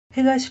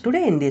Hey guys,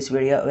 today in this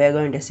video we are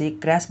going to see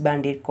Crash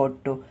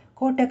Bandicoot 2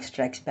 Cortex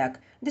Strikes Back.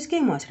 This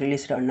game was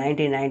released on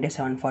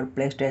 1997 for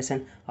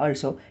PlayStation.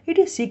 Also, it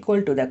is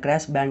sequel to the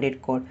Crash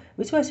Bandicoot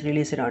which was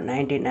released on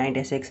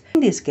 1996.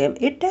 In this game,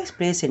 it takes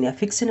place in a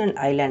fictional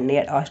island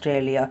near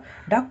Australia.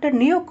 Dr.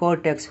 Neo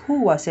Cortex,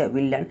 who was a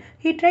villain,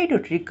 he tried to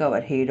trick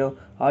our hero.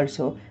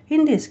 Also,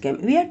 in this game,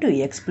 we have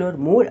to explore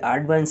more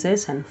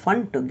adventures and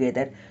fun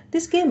together.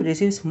 This game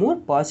receives more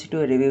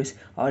positive reviews.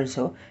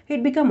 Also,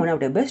 it became one of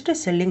the best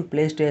selling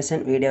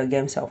PlayStation video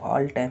games of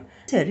all time.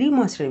 A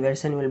remastered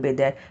version will be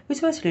there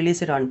which was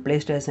released on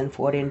PlayStation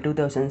 4 in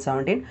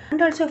 2017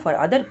 and also for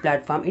other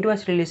platform it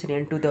was released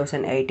in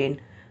 2018.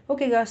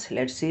 Okay guys,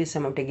 let's see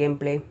some of the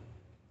gameplay.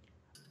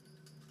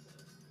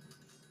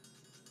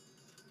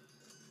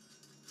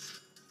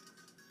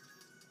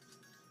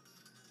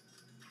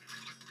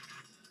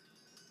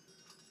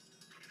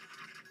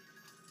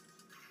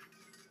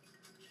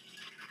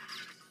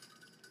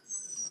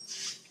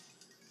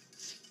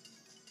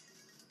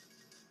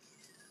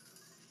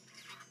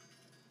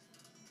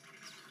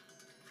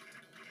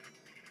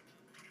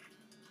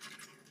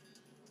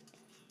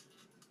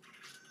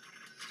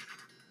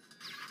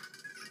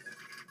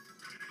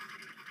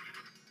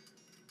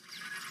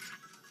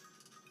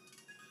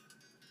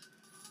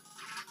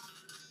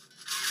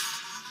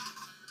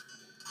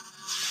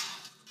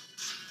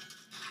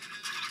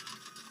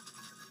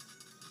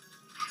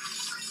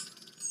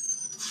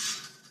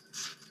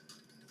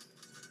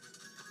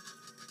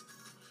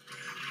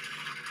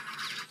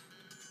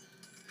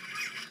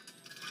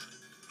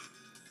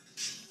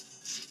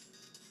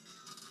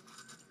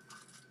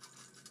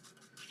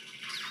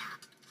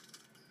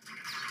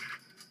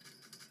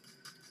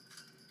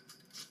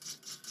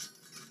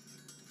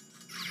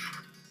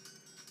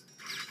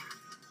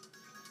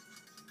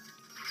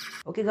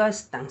 Okay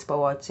guys, thanks for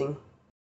watching.